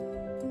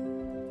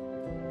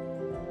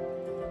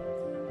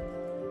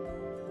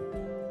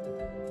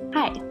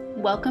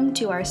Welcome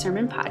to our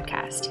sermon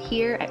podcast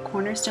here at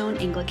Cornerstone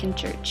Anglican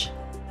Church.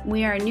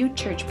 We are a new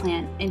church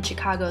plant in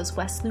Chicago's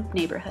West Loop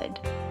neighborhood,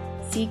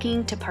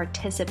 seeking to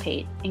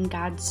participate in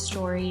God's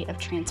story of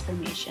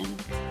transformation.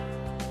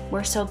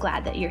 We're so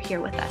glad that you're here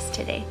with us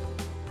today.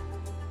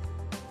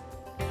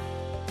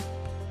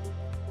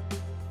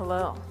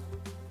 Hello.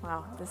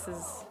 Wow, there's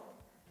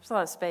a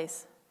lot of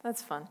space.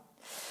 That's fun.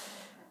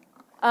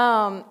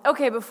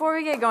 Okay, before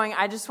we get going,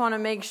 I just want to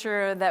make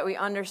sure that we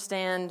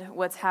understand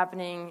what's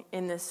happening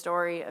in this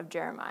story of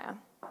Jeremiah.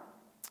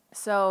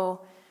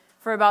 So,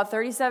 for about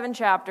 37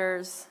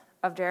 chapters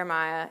of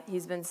Jeremiah,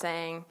 he's been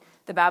saying,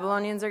 the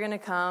Babylonians are going to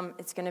come,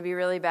 it's going to be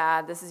really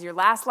bad, this is your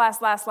last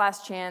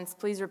chance,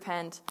 please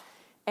repent.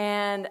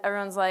 And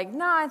everyone's like,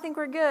 no, I think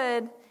we're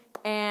good.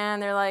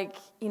 And they're like,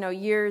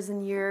 years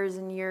and years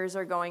and years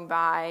are going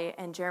by,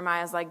 and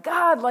Jeremiah's like,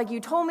 God,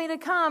 you told me to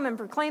come and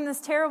proclaim this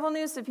terrible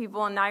news to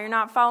people, and now you're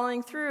not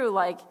following through,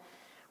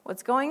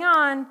 what's going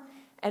on?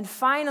 And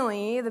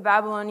finally, the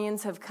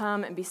Babylonians have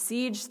come and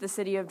besieged the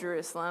city of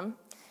Jerusalem,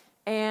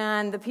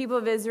 and the people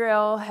of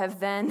Israel have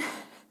then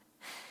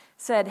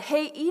said,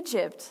 hey,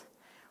 Egypt,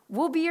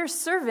 we'll be your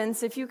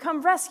servants if you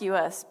come rescue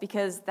us,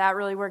 because that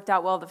really worked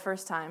out well the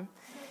first time.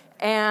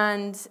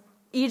 And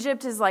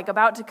Egypt is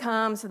about to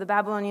come, so the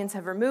Babylonians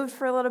have removed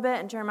for a little bit,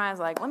 and Jeremiah's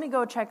like, let me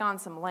go check on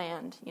some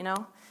land,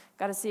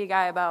 Got to see a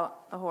guy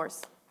about a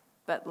horse,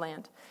 but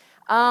land.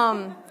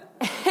 And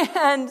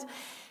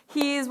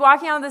he's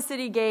walking out of the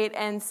city gate,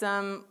 and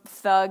some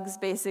thugs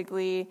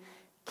basically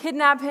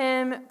kidnap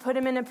him, put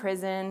him in a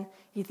prison.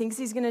 He thinks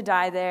he's going to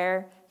die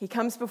there. He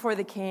comes before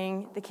the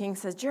king. The king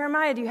says,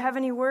 Jeremiah, do you have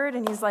any word?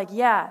 And he's like,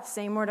 yeah,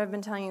 same word I've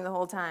been telling you the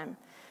whole time.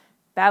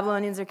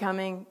 Babylonians are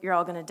coming. You're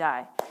all going to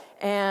die.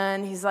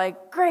 And he's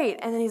like, great.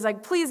 And then he's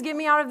like, please get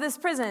me out of this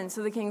prison.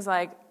 So the king's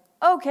like,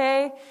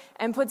 okay,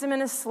 and puts him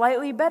in a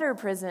slightly better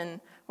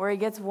prison where he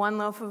gets one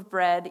loaf of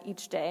bread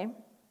each day.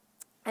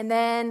 And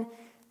then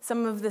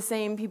some of the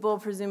same people,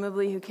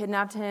 presumably, who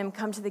kidnapped him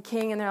come to the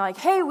king, and they're like,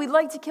 hey, we'd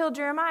like to kill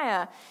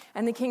Jeremiah.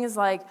 And the king is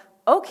like,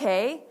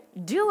 okay,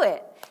 do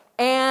it.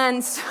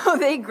 And so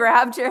they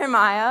grab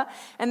Jeremiah,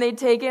 and they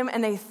take him,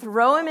 and they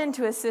throw him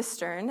into a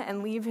cistern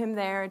and leave him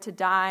there to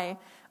die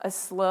a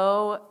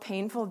slow,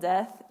 painful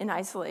death in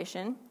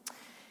isolation.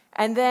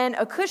 And then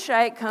a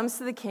Cushite comes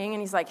to the king, and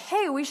he's like,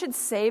 hey, we should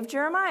save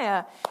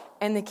Jeremiah.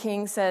 And the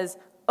king says,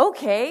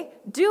 okay,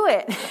 do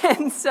it.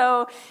 And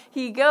so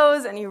he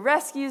goes and he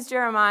rescues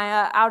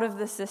Jeremiah out of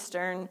the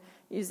cistern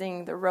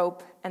using the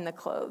rope and the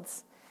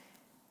clothes.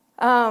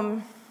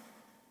 And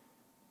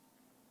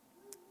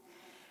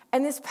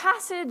this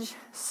passage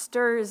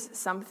stirs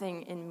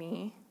something in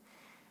me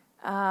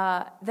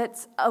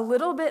that's a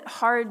little bit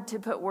hard to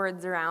put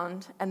words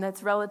around, and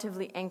that's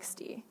relatively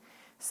angsty.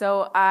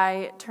 So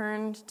I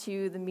turned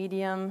to the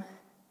medium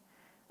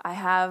I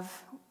have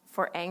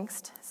for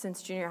angst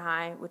since junior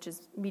high, which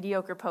is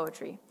mediocre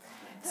poetry.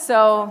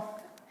 So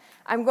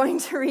I'm going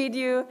to read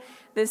you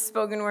this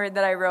spoken word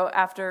that I wrote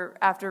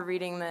after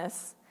reading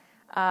this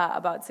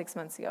about 6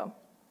 months ago.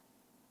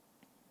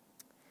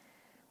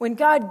 When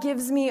God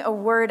gives me a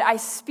word, I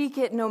speak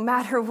it no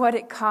matter what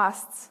it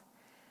costs,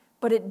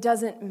 but it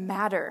doesn't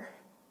matter.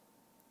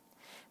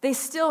 They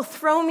still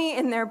throw me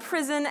in their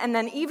prison, and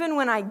then even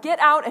when I get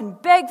out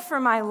and beg for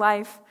my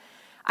life,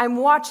 I'm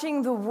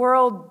watching the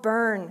world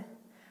burn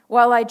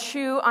while I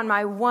chew on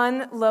my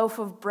one loaf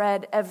of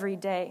bread every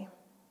day.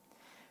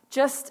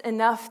 Just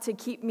enough to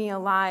keep me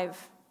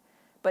alive,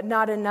 but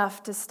not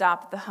enough to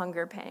stop the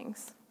hunger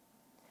pangs.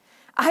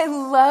 I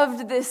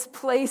loved this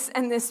place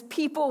and this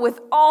people with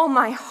all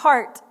my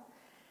heart,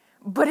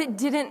 but it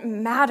didn't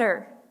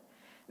matter.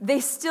 They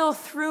still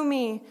threw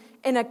me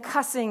in a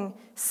cussing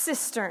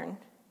cistern.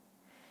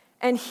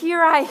 And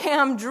here I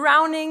am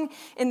drowning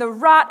in the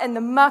rot and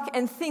the muck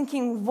and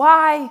thinking,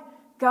 why,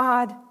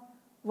 God,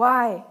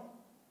 why?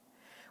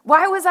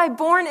 Why was I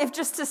born if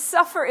just to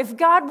suffer? If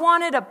God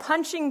wanted a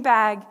punching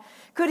bag,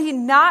 could he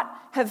not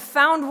have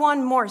found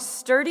one more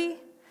sturdy,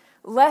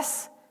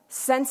 less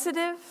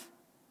sensitive?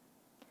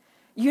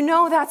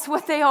 That's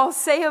what they all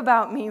say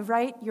about me,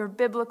 right? Your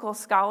biblical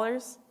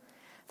scholars.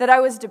 That I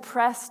was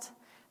depressed,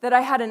 that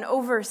I had an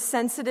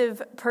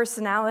oversensitive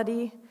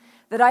personality,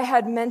 that I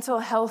had mental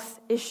health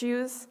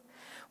issues.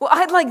 Well,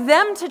 I'd like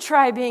them to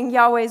try being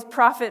Yahweh's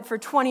prophet for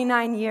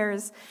 29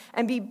 years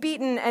and be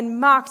beaten and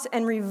mocked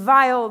and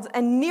reviled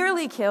and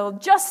nearly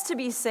killed just to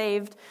be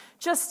saved,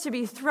 just to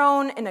be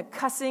thrown in a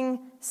cussing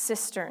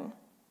cistern.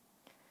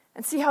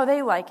 And see how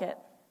they like it.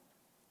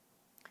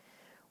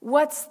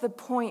 What's the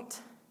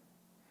point?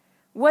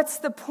 What's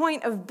the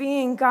point of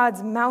being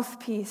God's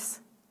mouthpiece?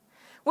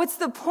 What's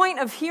the point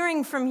of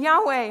hearing from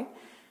Yahweh?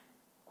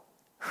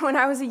 When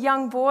I was a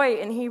young boy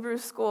in Hebrew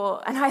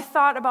school, and I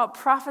thought about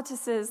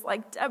prophetesses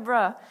like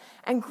Deborah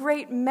and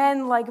great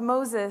men like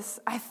Moses,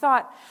 I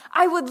thought,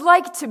 I would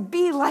like to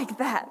be like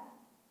that.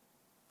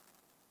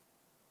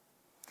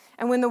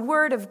 And when the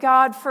word of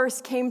God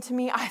first came to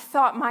me, I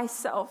thought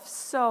myself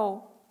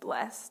so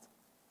blessed.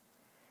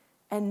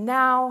 And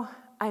now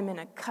I'm in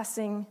a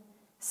cussing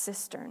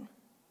cistern.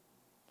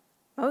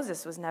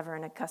 Moses was never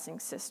in a cussing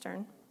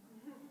cistern.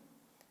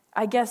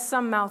 I guess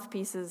some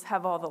mouthpieces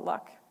have all the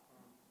luck.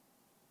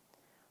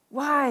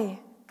 Why,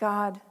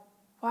 God?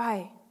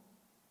 Why?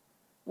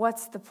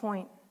 What's the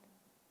point?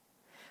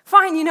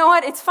 Fine, you know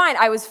what? It's fine.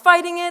 I was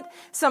fighting it.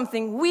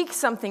 Something weak,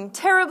 something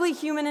terribly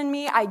human in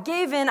me. I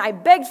gave in. I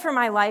begged for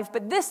my life.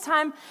 But this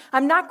time,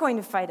 I'm not going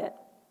to fight it.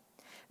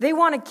 They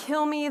want to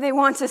kill me. They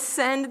want to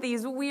send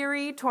these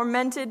weary,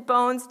 tormented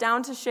bones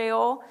down to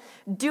Sheol.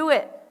 Do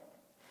it.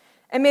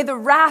 And may the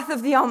wrath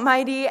of the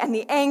Almighty and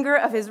the anger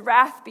of his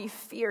wrath be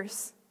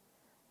fierce.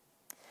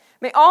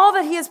 May all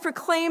that he has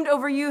proclaimed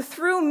over you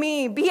through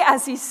me be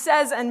as he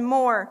says and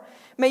more.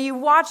 May you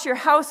watch your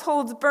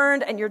households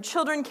burned and your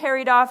children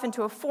carried off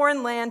into a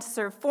foreign land to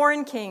serve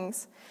foreign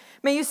kings.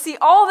 May you see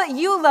all that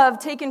you love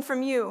taken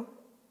from you,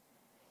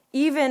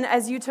 even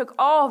as you took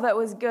all that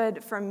was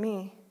good from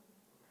me.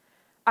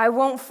 I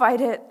won't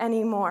fight it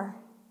anymore.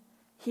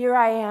 Here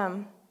I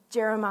am,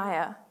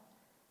 Jeremiah.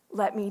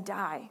 Let me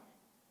die.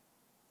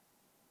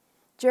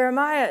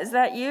 Jeremiah, is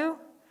that you?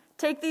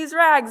 Take these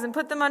rags and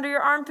put them under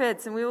your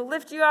armpits, and we will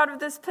lift you out of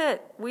this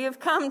pit. We have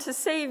come to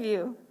save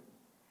you.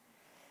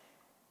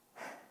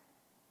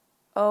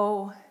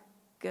 Oh,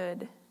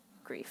 good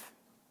grief.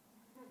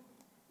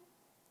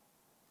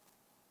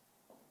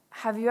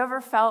 Have you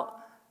ever felt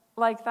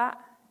like that?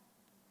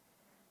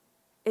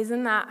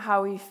 Isn't that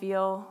how we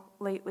feel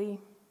lately?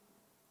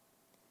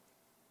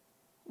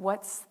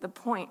 What's the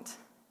point?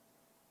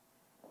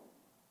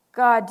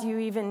 God, do you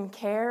even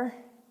care?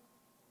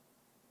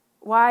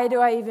 Why do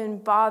I even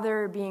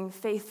bother being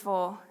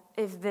faithful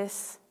if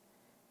this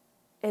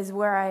is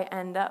where I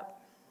end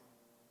up?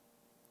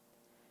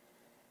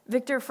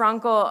 Viktor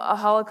Frankl, a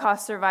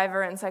Holocaust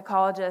survivor and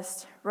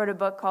psychologist, wrote a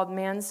book called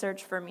Man's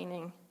Search for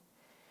Meaning.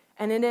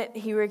 And in it,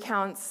 he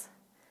recounts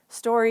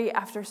story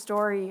after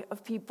story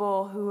of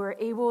people who were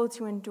able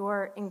to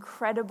endure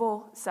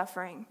incredible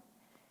suffering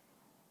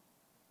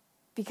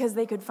because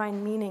they could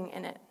find meaning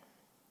in it.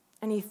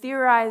 And he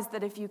theorized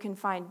that if you can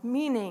find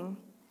meaning,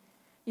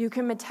 you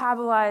can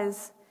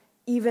metabolize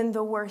even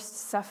the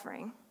worst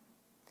suffering.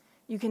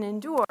 You can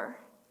endure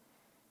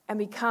and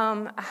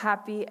become a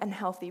happy and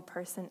healthy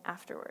person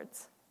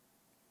afterwards.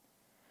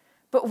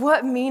 But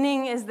what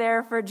meaning is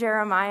there for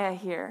Jeremiah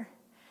here?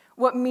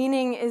 What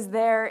meaning is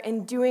there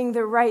in doing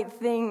the right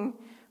thing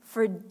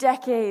for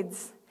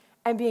decades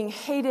and being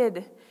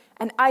hated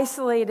and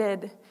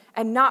isolated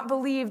and not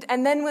believed?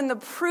 And then when the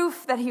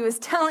proof that he was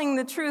telling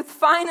the truth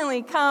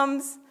finally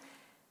comes,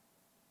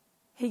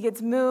 he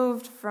gets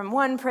moved from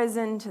one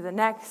prison to the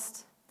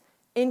next,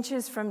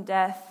 inches from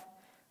death,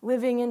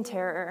 living in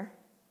terror.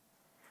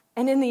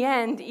 And in the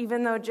end,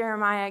 even though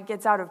Jeremiah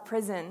gets out of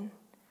prison,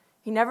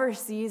 he never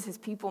sees his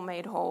people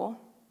made whole.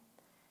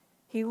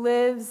 He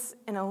lives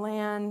in a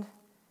land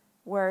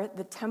where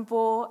the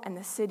temple and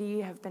the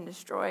city have been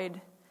destroyed,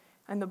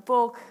 and the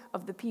bulk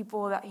of the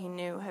people that he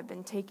knew have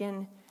been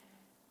taken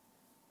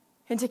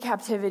into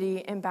captivity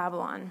in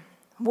Babylon.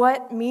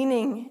 What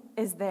meaning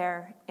is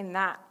there in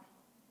that?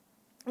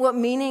 What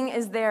meaning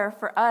is there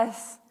for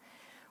us?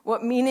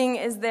 What meaning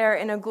is there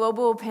in a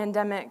global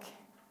pandemic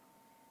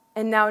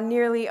and now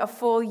nearly a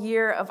full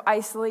year of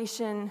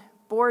isolation,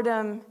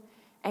 boredom,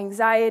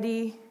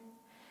 anxiety,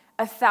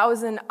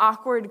 1,000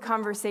 awkward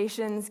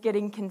conversations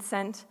getting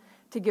consent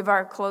to give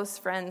our close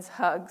friends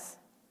hugs,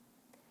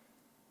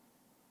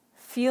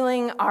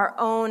 feeling our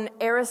own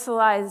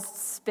aerosolized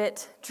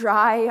spit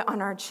dry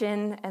on our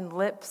chin and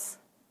lips,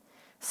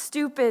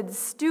 stupid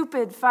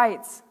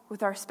fights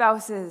with our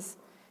spouses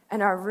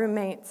and our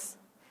roommates,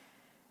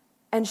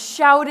 and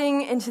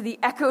shouting into the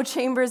echo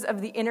chambers of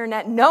the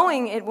internet,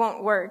 knowing it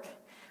won't work,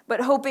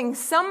 but hoping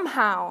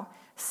somehow,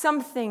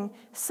 something,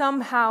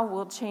 somehow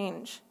will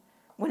change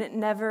when it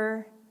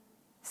never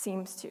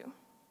seems to.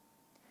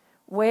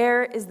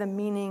 Where is the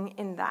meaning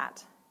in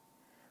that?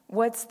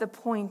 What's the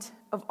point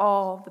of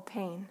all the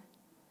pain?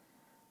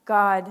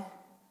 God,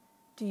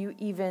 do you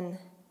even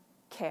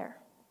care?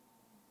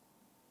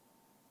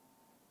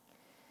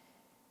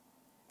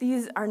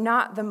 These are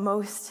not the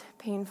most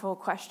painful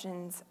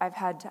questions I've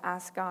had to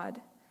ask God,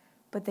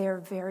 but they are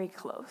very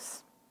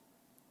close.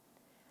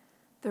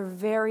 They're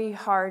very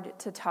hard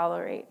to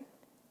tolerate.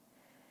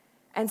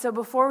 And so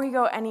before we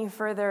go any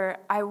further,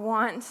 I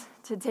want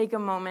to take a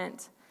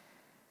moment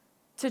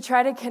to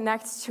try to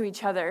connect to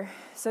each other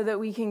so that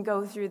we can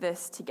go through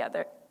this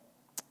together.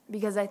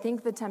 Because I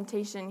think the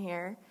temptation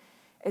here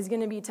is going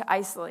to be to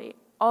isolate.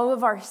 All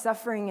of our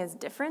suffering is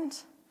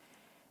different,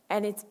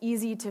 and it's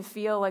easy to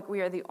feel like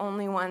we are the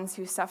only ones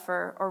who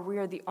suffer, or we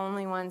are the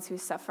only ones who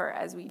suffer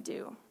as we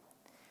do.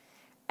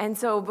 And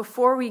so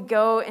before we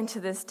go into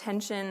this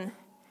tension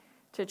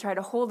to try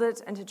to hold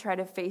it and to try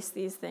to face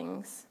these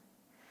things,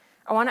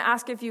 I want to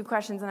ask a few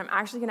questions, and I'm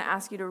actually going to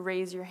ask you to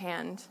raise your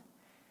hand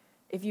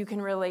if you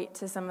can relate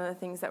to some of the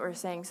things that we're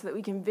saying so that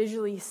we can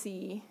visually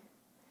see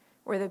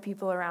where the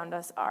people around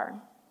us are.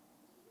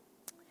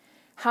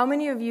 How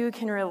many of you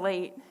can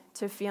relate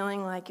to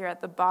feeling like you're at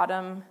the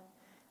bottom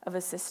of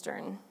a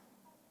cistern?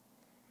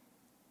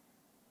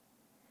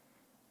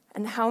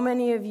 And how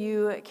many of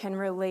you can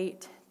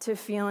relate to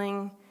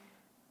feeling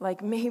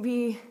like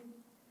maybe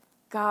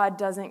God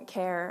doesn't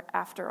care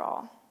after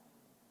all?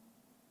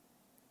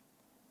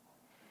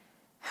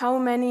 How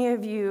many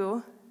of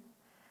you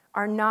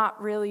are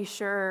not really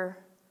sure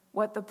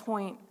what the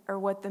point or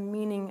what the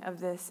meaning of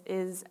this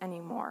is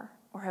anymore,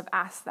 or have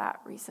asked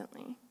that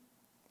recently?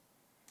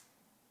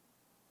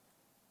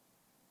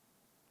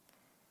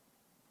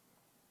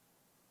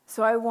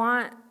 So I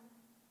want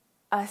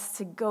us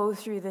to go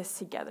through this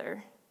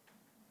together.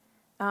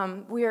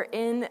 We are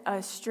in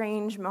a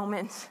strange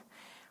moment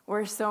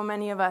where so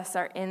many of us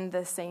are in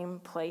the same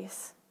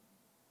place.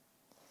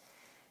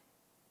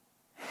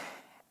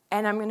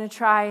 And I'm going to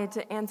try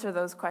to answer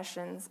those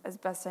questions as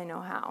best I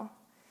know how.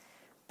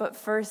 But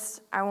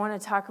first, I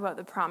want to talk about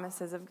the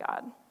promises of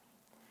God.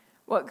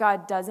 What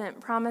God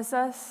doesn't promise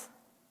us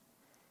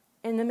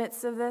in the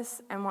midst of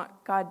this, and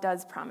what God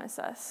does promise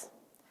us.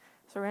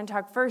 So we're going to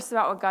talk first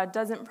about what God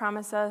doesn't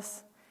promise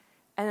us,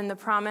 and then the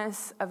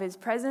promise of his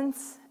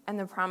presence and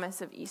the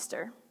promise of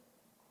Easter.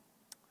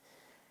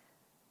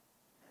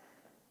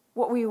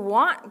 What we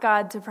want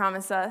God to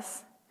promise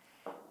us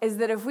is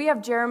that if we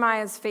have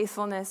Jeremiah's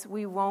faithfulness,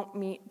 we won't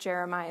meet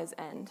Jeremiah's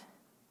end.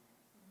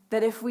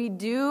 That if we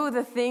do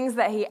the things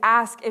that he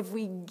asks, if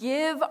we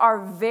give our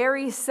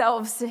very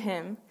selves to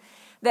him,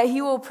 that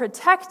he will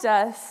protect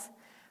us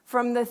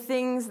from the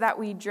things that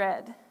we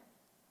dread.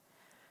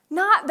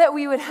 Not that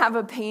we would have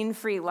a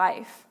pain-free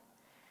life,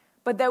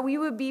 but that we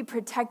would be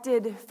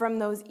protected from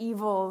those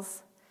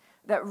evils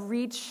that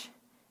reach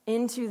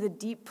into the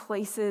deep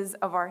places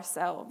of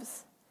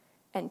ourselves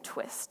and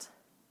twist.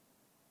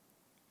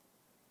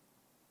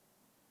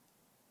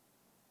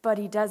 But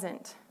he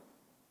doesn't.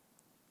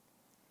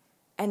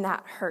 And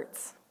that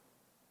hurts.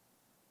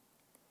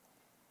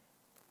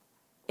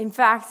 In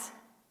fact,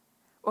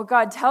 what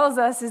God tells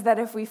us is that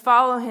if we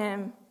follow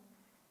him,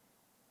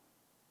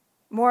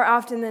 more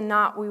often than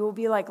not, we will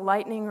be like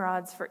lightning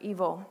rods for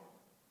evil.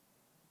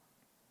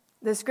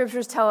 The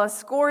scriptures tell us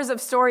scores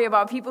of stories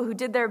about people who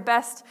did their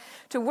best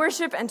to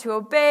worship and to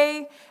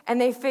obey,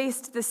 and they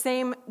faced the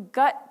same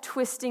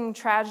gut-twisting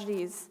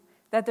tragedies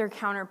that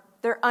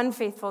their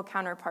unfaithful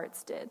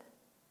counterparts did.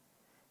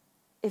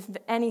 If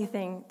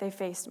anything, they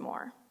faced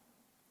more.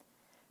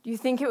 Do you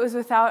think it was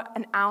without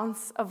an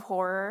ounce of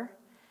horror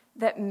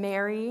that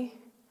Mary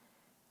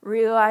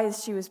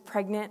realized she was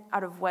pregnant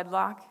out of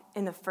wedlock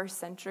in the first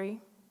century?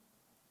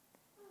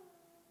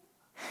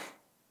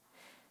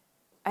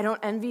 I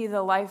don't envy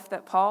the life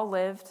that Paul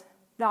lived,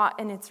 not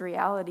in its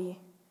reality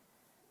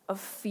of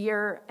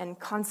fear and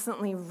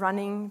constantly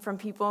running from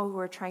people who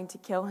were trying to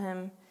kill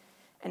him,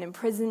 and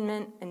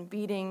imprisonment and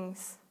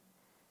beatings,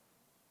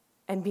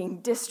 and being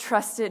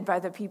distrusted by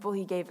the people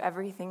he gave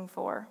everything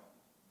for.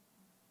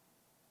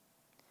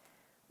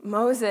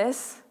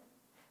 Moses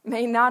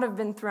may not have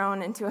been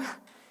thrown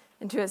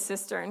into a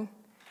cistern,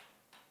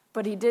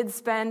 but he did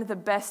spend the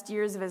best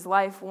years of his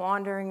life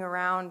wandering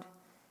around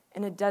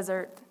in a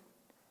desert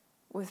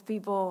with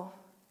people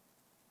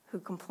who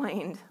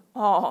complained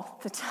all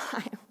the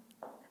time.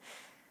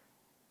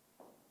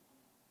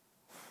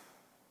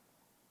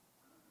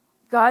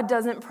 God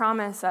doesn't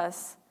promise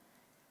us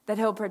that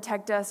he'll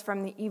protect us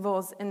from the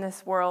evils in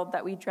this world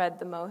that we dread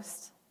the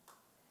most.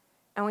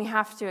 And we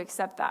have to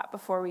accept that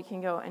before we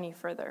can go any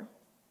further.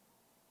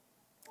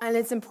 And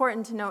it's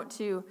important to note,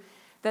 too,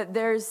 that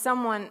there's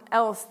someone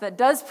else that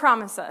does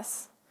promise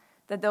us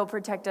that they'll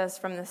protect us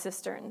from the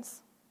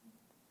cisterns.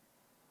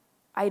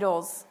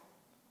 Idols.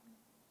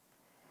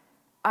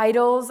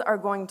 Idols are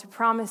going to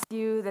promise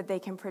you that they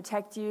can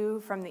protect you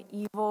from the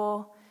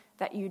evil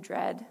that you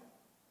dread.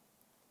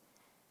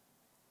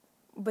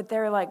 But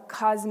they're like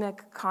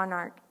cosmic con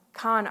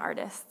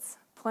artists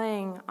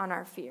playing on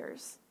our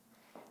fears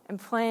and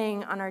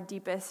playing on our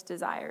deepest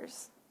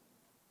desires.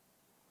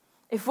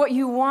 If what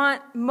you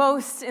want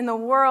most in the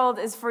world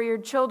is for your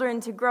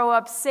children to grow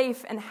up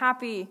safe and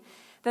happy,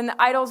 then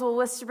the idols will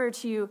whisper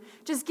to you,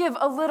 just give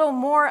a little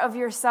more of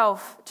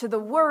yourself to the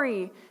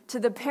worry,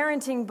 to the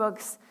parenting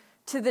books,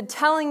 to the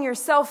telling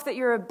yourself that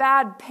you're a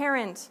bad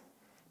parent,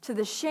 to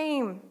the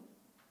shame,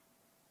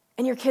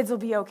 and your kids will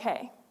be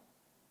okay.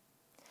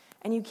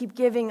 And you keep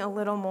giving a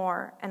little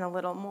more and a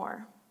little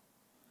more.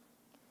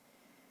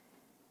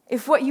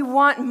 If what you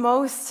want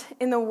most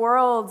in the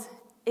world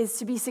is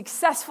to be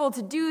successful,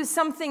 to do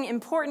something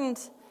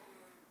important,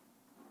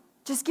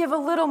 just give a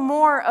little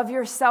more of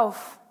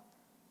yourself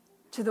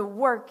to the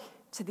work,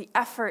 to the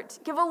effort.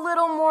 Give a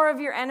little more of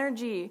your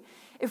energy.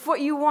 If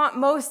what you want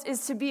most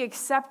is to be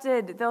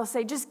accepted, they'll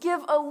say, just give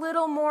a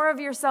little more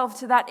of yourself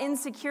to that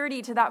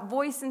insecurity, to that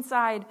voice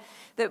inside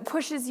that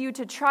pushes you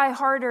to try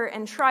harder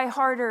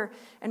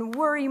and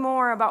worry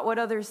more about what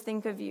others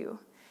think of you.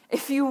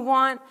 If you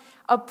want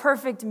a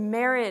perfect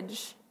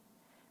marriage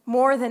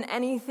more than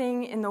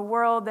anything in the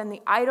world, then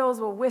the idols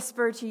will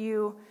whisper to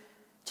you,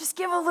 just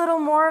give a little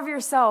more of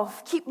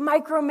yourself. Keep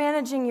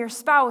micromanaging your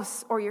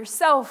spouse or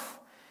yourself,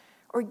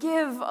 or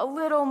give a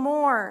little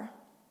more.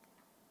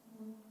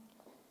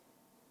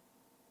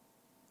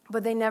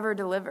 But they never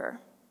deliver.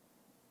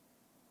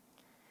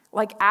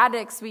 Like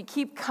addicts, we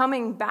keep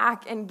coming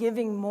back and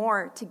giving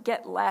more to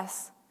get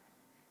less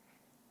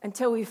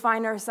until we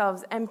find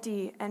ourselves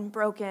empty and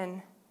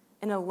broken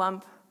in a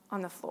lump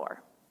on the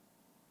floor.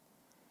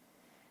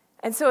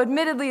 And so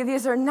admittedly,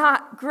 these are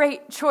not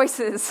great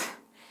choices.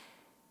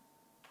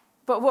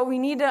 But what we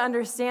need to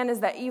understand is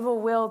that evil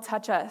will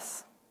touch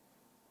us.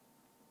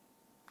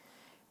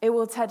 It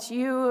will touch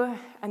you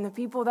and the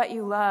people that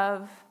you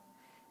love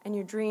and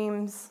your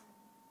dreams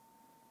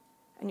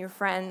and your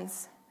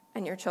friends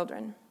and your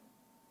children.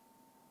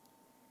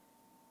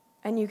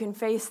 And you can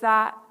face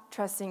that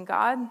trusting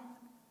God,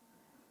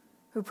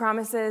 who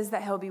promises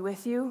that he'll be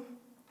with you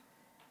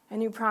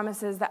and who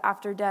promises that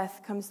after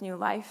death comes new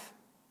life.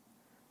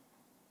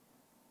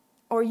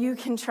 Or you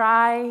can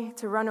try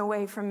to run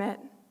away from it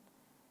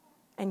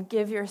and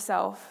give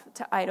yourself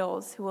to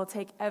idols who will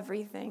take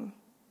everything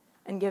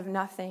and give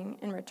nothing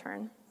in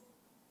return.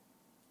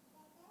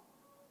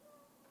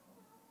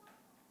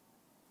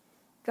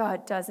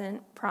 God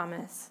doesn't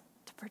promise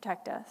to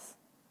protect us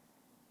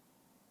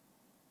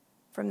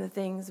from the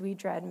things we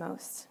dread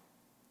most,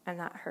 and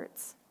that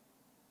hurts.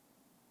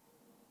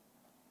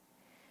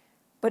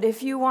 But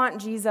if you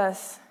want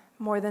Jesus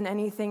more than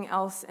anything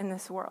else in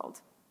this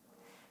world,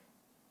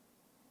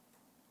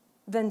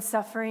 then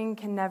suffering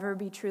can never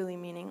be truly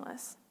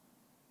meaningless.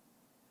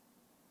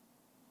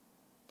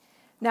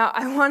 Now,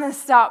 I want to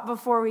stop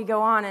before we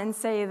go on and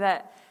say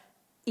that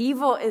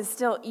evil is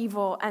still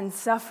evil and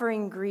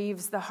suffering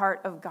grieves the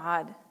heart of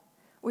God.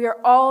 We are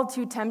all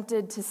too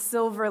tempted to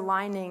silver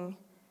lining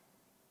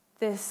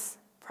this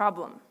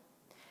problem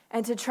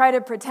and to try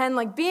to pretend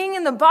like being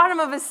in the bottom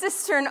of a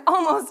cistern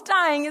almost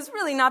dying is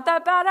really not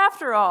that bad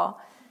after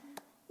all.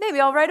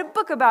 Maybe I'll write a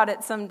book about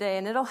it someday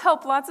and it'll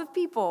help lots of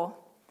people.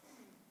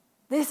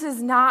 This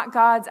is not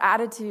God's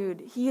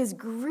attitude. He is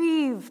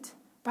grieved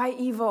by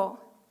evil.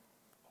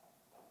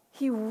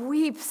 He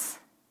weeps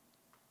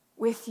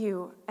with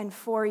you and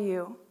for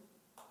you.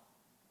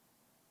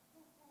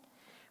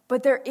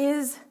 But there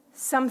is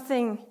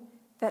something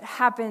that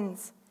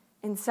happens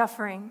in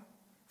suffering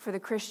for the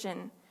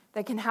Christian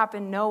that can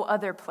happen no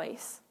other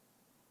place.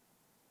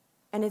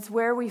 And it's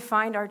where we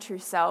find our true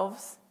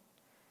selves,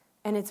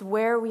 and it's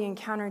where we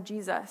encounter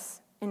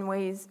Jesus in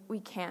ways we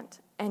can't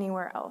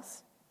anywhere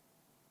else.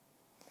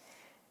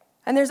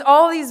 And there's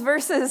all these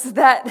verses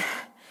that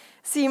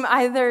seem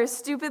either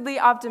stupidly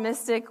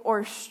optimistic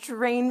or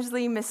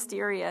strangely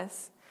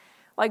mysterious.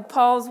 Like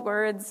Paul's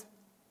words,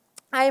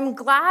 "I am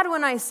glad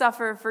when I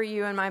suffer for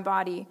you in my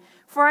body,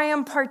 for I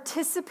am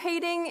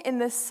participating in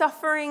the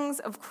sufferings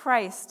of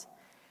Christ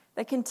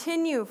that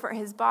continue for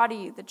his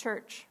body, the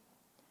church."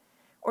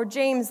 Or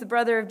James, the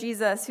brother of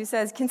Jesus, who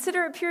says,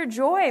 "Consider it pure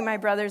joy, my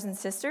brothers and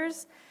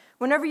sisters,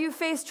 whenever you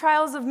face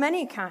trials of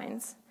many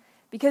kinds,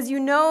 because you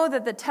know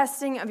that the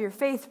testing of your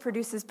faith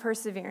produces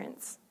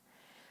perseverance.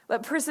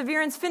 Let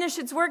perseverance finish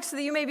its work so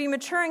that you may be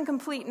mature and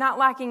complete, not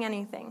lacking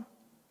anything."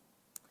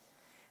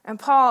 And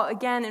Paul,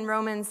 again in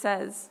Romans,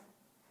 says,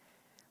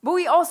 "But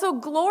we also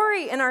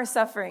glory in our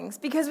sufferings,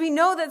 because we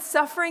know that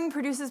suffering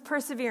produces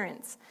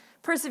perseverance.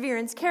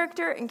 Perseverance,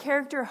 character, and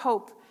character,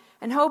 hope.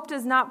 And hope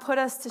does not put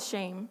us to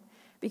shame,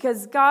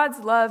 because God's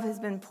love has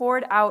been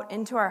poured out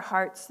into our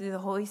hearts through the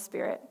Holy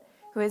Spirit,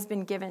 who has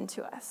been given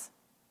to us."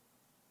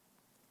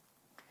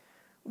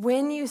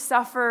 When you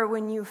suffer,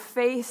 when you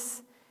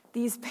face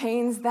these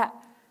pains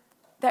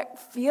that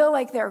feel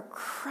like they're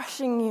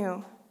crushing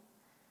you,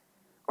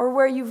 or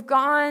where you've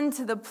gone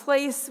to the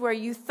place where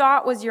you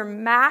thought was your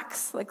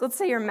max, like let's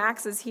say your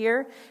max is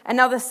here, and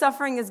now the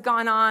suffering has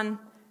gone on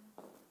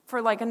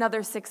for like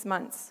another 6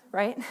 months,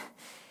 right?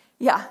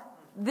 Yeah,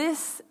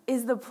 this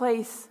is the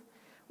place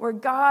where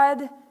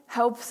God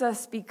helps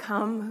us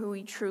become who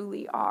we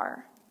truly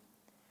are.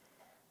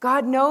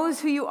 God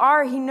knows who you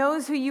are. He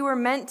knows who you were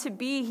meant to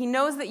be. He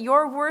knows that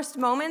your worst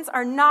moments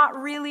are not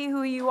really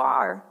who you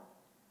are.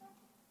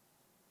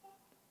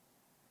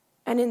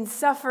 And in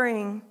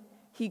suffering,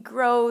 he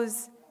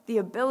grows the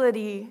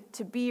ability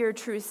to be your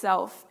true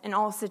self in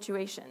all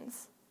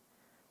situations.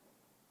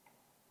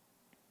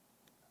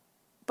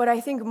 But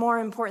I think more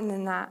important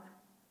than that,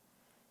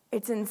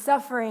 it's in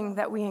suffering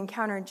that we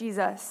encounter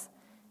Jesus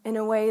in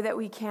a way that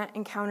we can't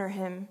encounter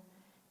him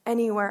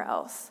anywhere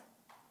else.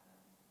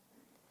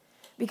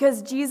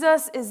 Because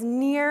Jesus is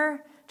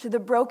near to the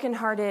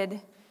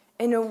brokenhearted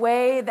in a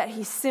way that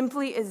he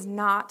simply is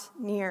not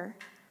near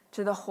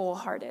to the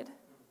wholehearted.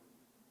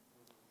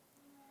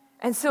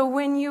 And so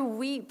when you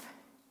weep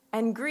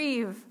and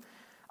grieve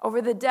over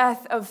the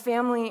death of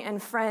family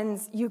and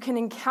friends, you can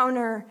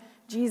encounter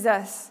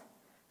Jesus,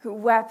 who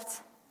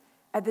wept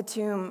at the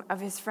tomb of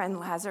his friend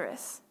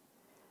Lazarus,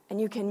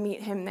 and you can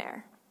meet him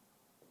there.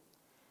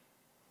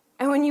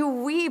 And when you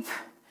weep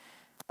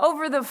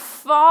over the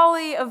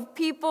folly of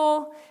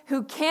people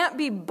who can't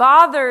be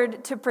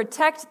bothered to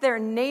protect their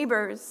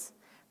neighbors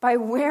by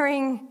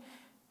wearing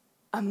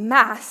a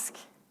mask,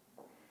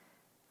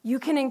 you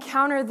can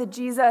encounter the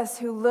Jesus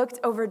who looked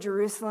over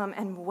Jerusalem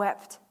and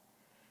wept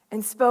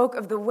and spoke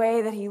of the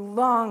way that he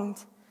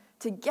longed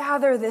to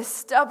gather this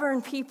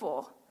stubborn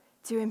people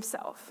to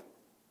himself.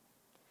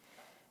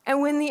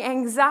 And when the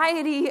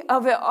anxiety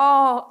of it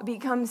all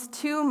becomes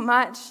too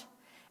much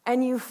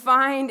and you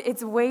find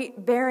its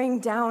weight bearing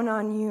down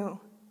on you,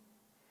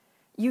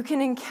 you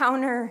can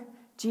encounter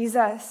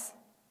Jesus,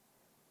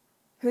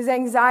 whose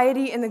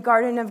anxiety in the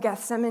Garden of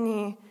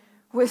Gethsemane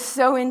was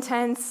so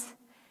intense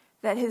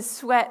that his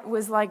sweat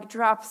was like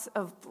drops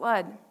of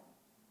blood.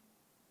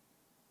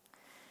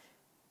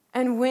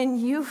 And when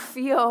you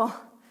feel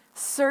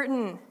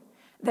certain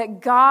that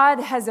God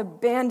has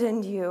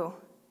abandoned you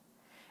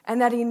and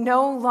that he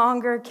no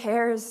longer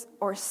cares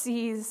or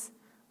sees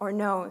or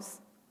knows,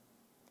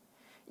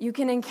 you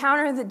can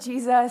encounter the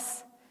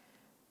Jesus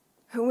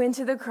who went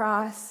to the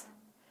cross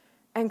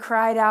and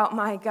cried out,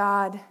 my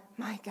God,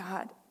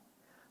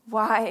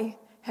 why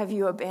have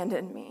you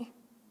abandoned me?"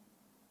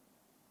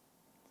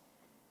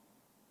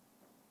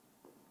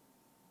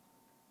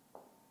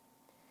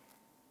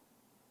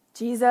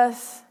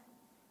 Jesus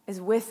is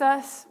with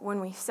us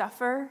when we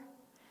suffer,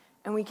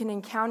 and we can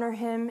encounter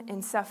him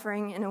in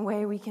suffering in a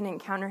way we can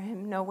encounter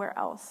him nowhere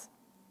else.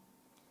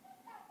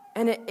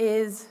 And it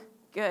is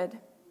good.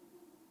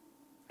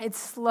 It's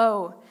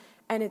slow,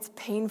 and it's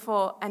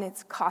painful, and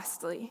it's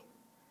costly,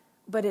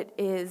 but it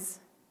is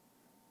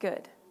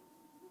good.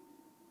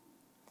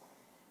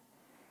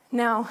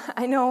 Now,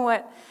 I know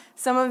what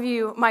some of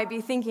you might be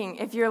thinking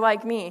if you're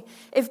like me.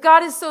 If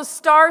God is so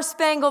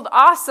star-spangled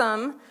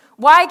awesome,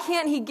 why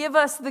can't he give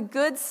us the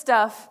good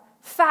stuff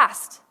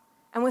fast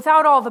and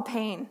without all the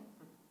pain?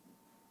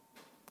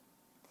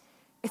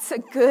 It's a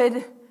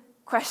good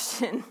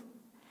question.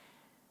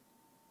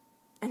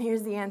 And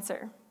here's the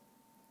answer.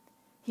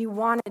 He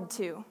wanted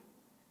to.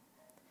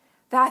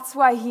 That's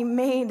why he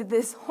made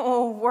this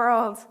whole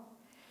world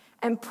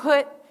and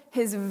put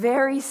his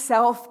very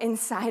self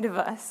inside of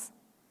us.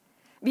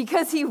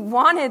 Because he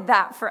wanted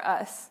that for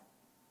us.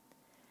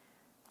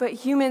 But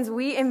humans,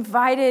 we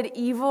invited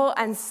evil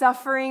and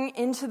suffering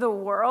into the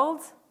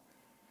world,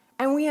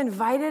 and we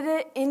invited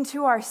it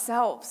into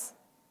ourselves.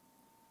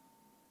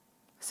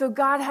 So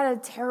God had a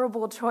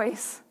terrible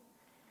choice.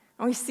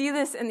 And we see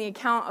this in the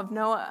account of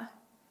Noah.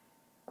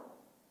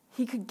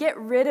 He could get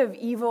rid of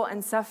evil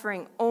and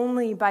suffering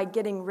only by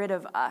getting rid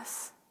of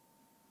us.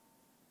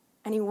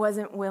 And he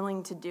wasn't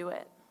willing to do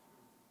it.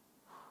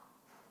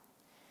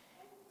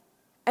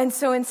 And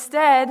so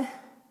instead,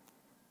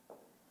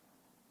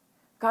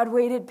 God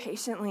waited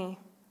patiently,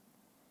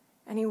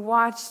 and he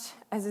watched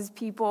as his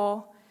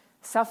people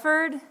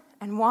suffered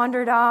and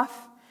wandered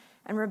off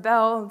and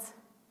rebelled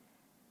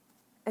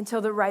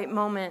until the right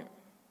moment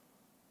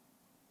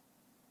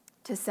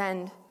to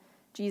send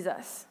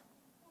Jesus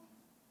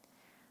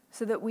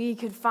so that we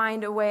could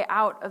find a way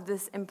out of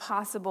this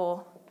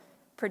impossible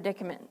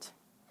predicament.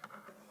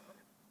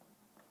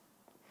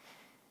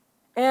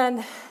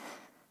 And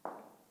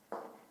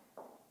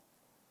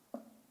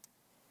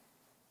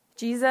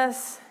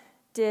Jesus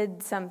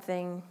did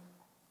something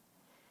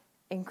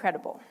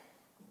incredible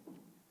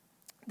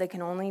that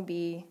can only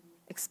be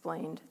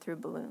explained through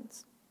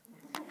balloons.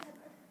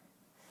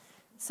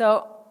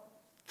 So,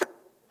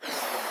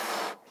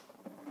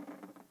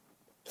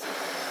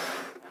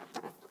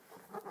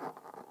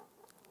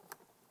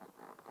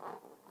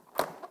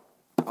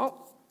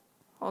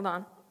 hold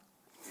on.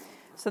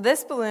 So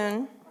this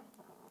balloon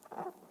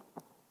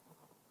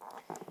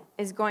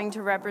is going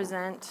to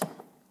represent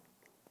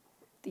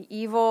the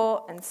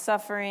evil and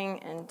suffering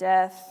and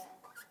death.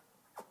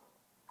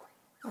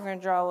 We're going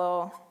to draw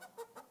a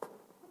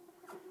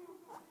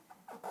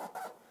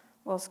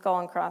little skull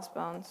and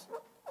crossbones.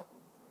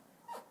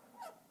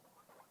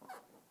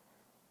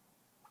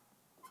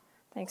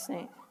 Thanks,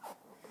 Nate.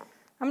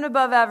 I'm an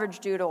above average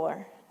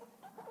doodler.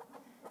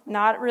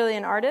 Not really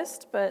an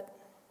artist, but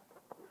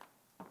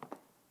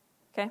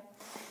okay.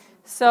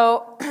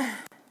 So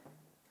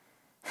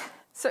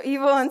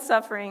evil and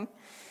suffering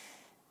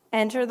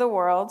enter the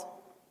world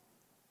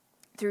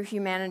through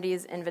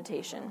humanity's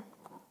invitation.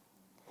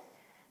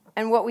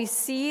 And what we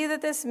see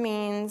that this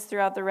means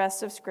throughout the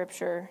rest of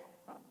Scripture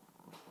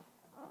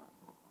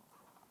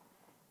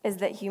is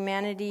that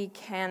humanity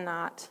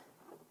cannot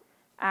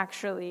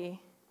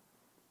actually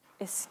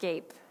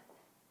escape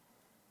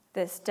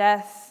this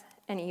death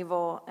and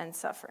evil and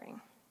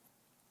suffering.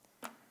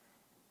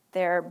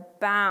 They're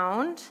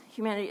bound,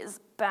 humanity is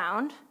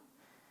bound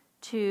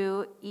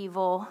to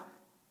evil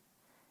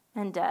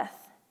and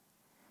death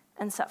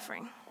and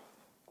suffering.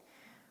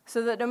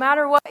 So that no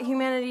matter what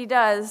humanity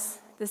does,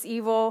 this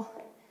evil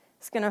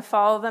is going to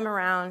follow them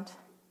around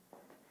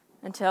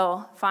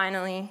until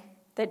finally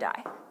they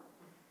die.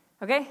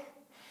 Okay?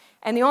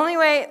 And the only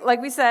way,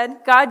 like we said,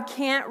 God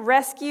can't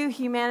rescue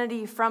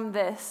humanity from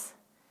this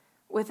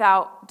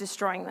without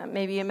destroying them.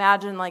 Maybe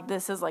imagine like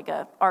this is like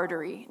an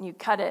artery, and you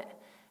cut it,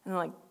 and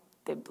like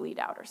they bleed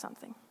out or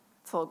something.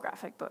 It's a little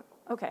graphic, but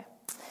okay.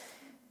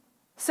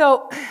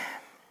 So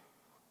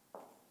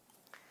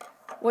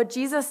what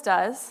Jesus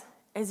does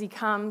is he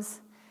comes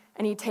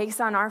and he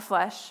takes on our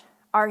flesh,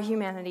 our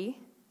humanity,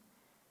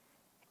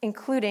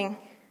 including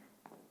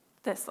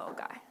this little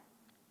guy.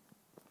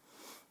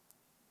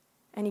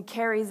 And he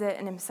carries it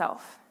in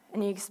himself.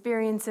 And he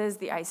experiences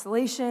the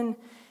isolation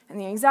and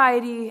the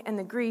anxiety and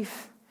the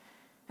grief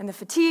and the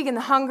fatigue and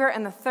the hunger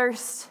and the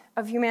thirst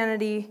of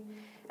humanity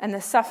and the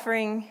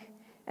suffering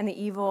and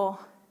the evil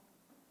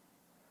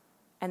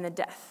and the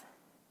death.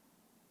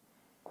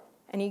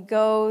 And he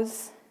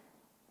goes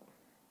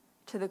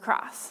to the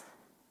cross,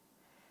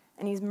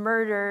 and he's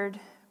murdered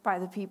by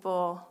the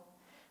people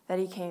that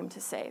he came to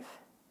save.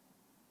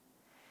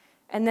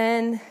 And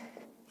then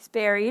he's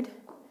buried,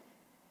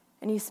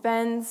 and he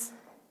spends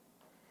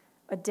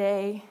a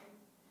day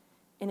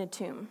in a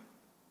tomb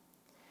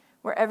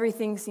where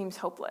everything seems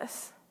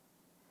hopeless,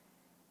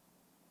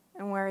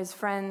 and where his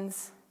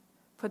friends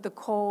put the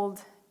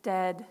cold,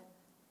 dead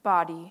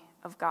body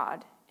of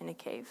God in a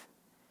cave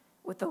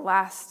with the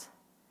last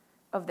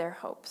of their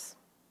hopes.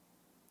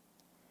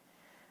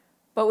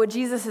 But what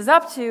Jesus is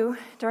up to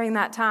during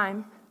that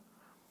time,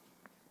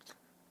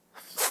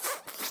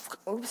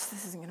 oops,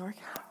 this isn't going to work.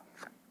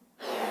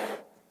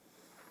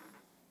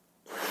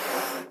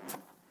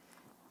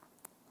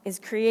 Is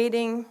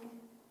creating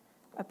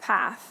a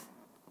path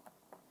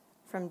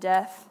from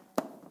death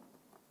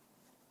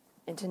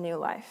into new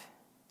life.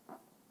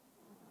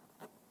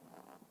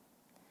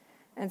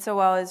 And so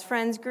while his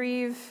friends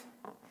grieve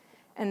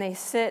and they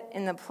sit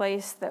in the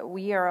place that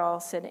we are all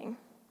sitting,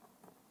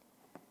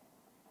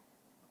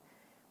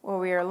 where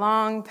we are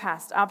long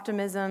past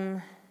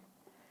optimism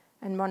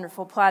and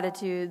wonderful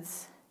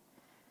platitudes,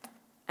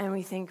 and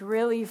we think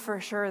really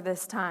for sure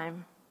this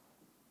time,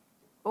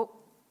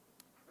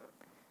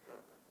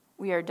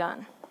 we are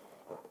done.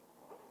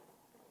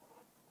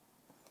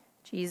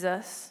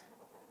 Jesus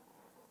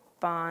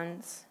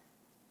bonds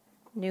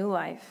new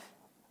life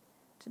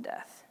to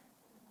death.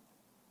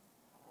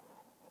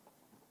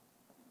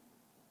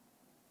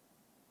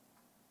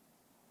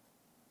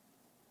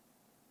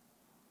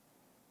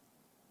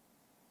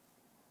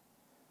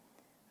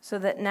 So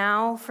that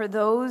now, for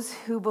those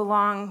who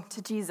belong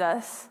to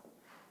Jesus,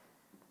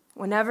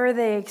 whenever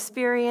they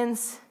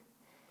experience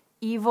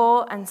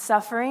evil and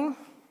suffering,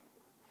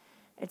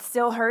 it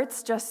still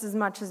hurts just as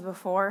much as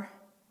before.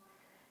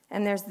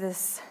 And there's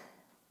this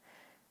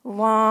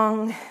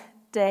long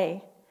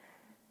day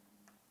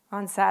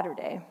on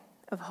Saturday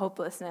of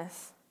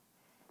hopelessness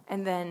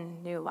and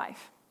then new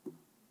life.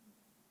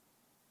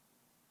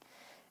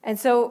 And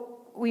so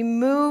we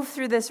move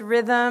through this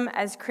rhythm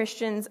as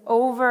Christians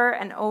over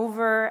and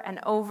over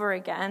and over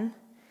again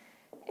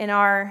in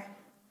our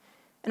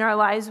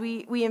lives.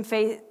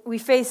 We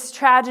face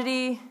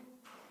tragedy.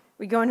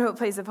 We go into a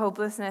place of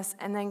hopelessness,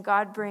 and then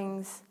God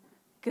brings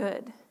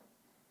good,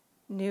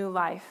 new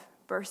life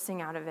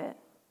bursting out of it.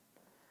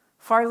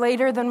 Far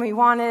later than we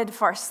wanted,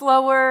 far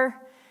slower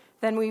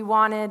than we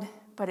wanted,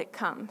 but it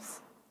comes.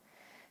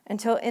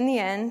 Until in the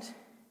end,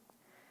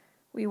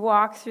 we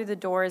walk through the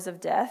doors of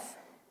death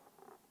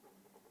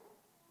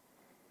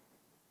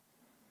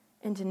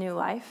into new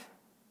life.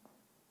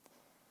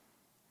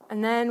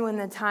 And then when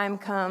the time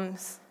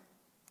comes,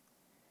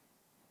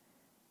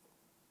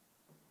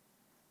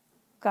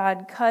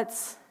 God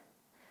cuts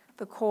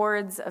the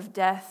cords of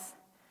death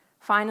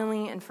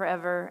finally and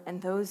forever,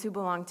 and those who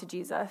belong to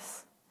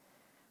Jesus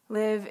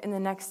live in the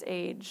next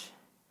age,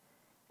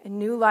 a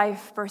new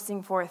life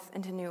bursting forth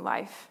into new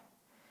life.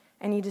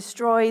 And he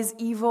destroys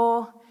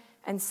evil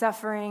and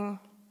suffering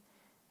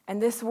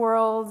and this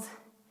world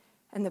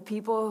and the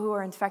people who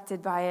are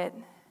infected by it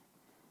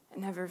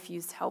and have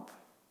refused help.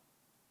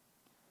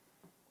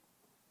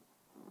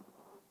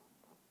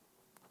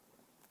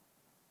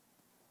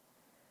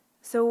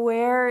 So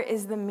where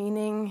is the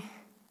meaning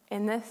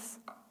in this?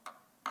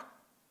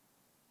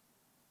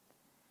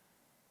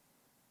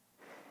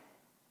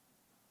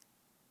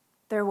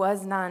 There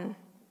was none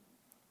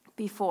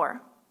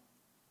before.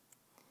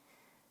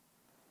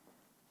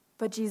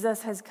 But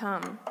Jesus has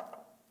come.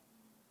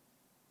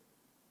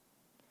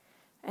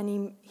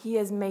 And he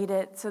has made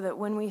it so that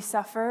when we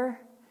suffer,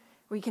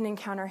 we can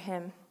encounter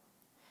him.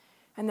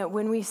 And that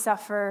when we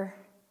suffer,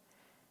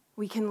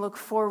 we can look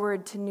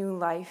forward to new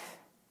life.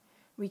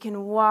 We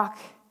can walk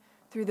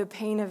through the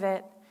pain of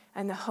it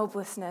and the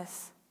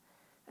hopelessness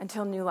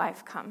until new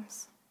life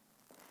comes.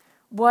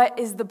 What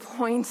is the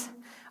point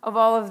of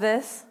all of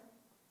this?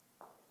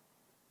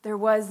 There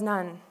was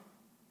none.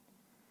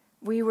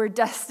 We were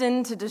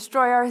destined to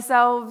destroy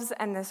ourselves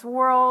and this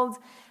world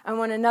and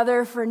one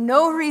another for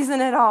no reason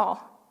at all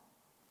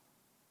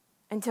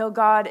until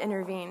God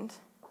intervened.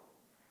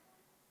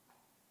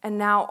 And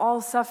now all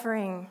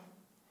suffering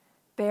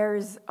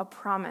bears a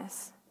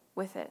promise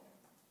with it.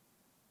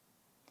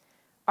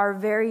 Our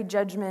very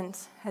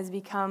judgment has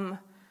become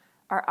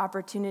our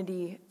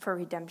opportunity for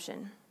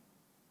redemption.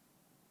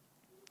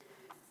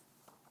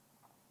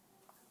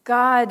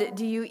 God,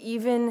 do you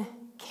even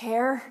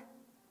care?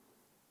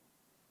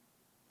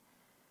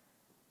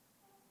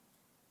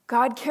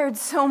 God cared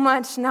so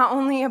much not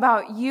only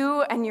about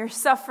you and your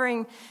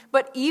suffering,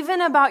 but even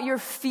about your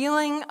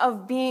feeling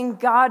of being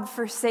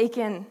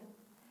God-forsaken.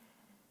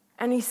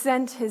 And he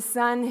sent his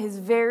son, his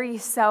very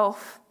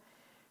self,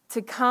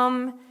 to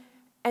come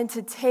and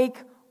to take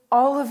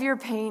all of your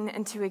pain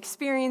and to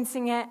experience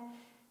it,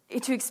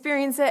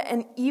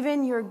 and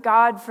even your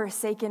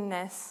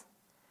God-forsakenness,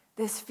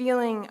 this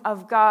feeling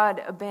of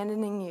God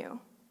abandoning you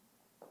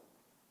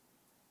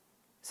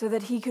so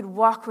that he could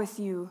walk with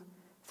you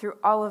through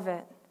all of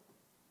it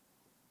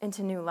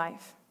into new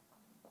life.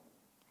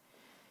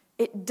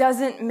 It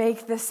doesn't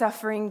make the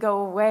suffering go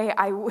away.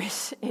 I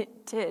wish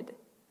it did.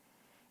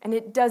 And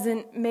it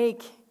doesn't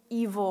make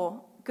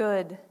evil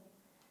good.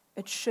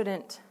 It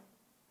shouldn't.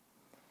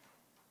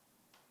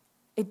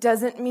 It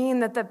doesn't mean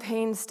that the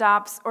pain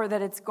stops or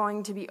that it's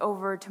going to be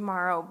over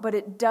tomorrow, but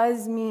it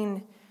does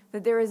mean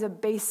that there is a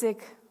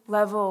basic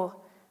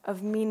level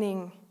of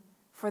meaning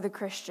for the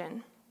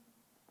Christian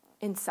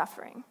in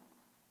suffering.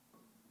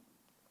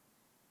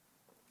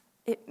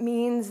 It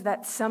means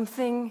that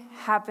something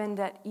happened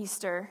at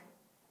Easter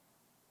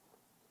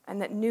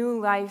and that new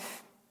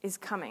life is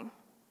coming.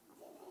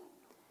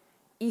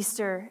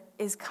 Easter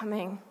is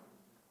coming,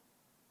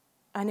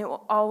 and it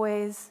will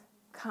always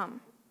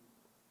come.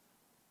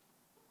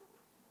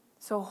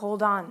 So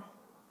hold on.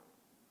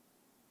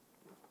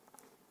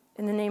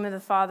 In the name of the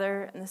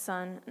Father, and the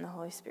Son, and the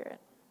Holy Spirit.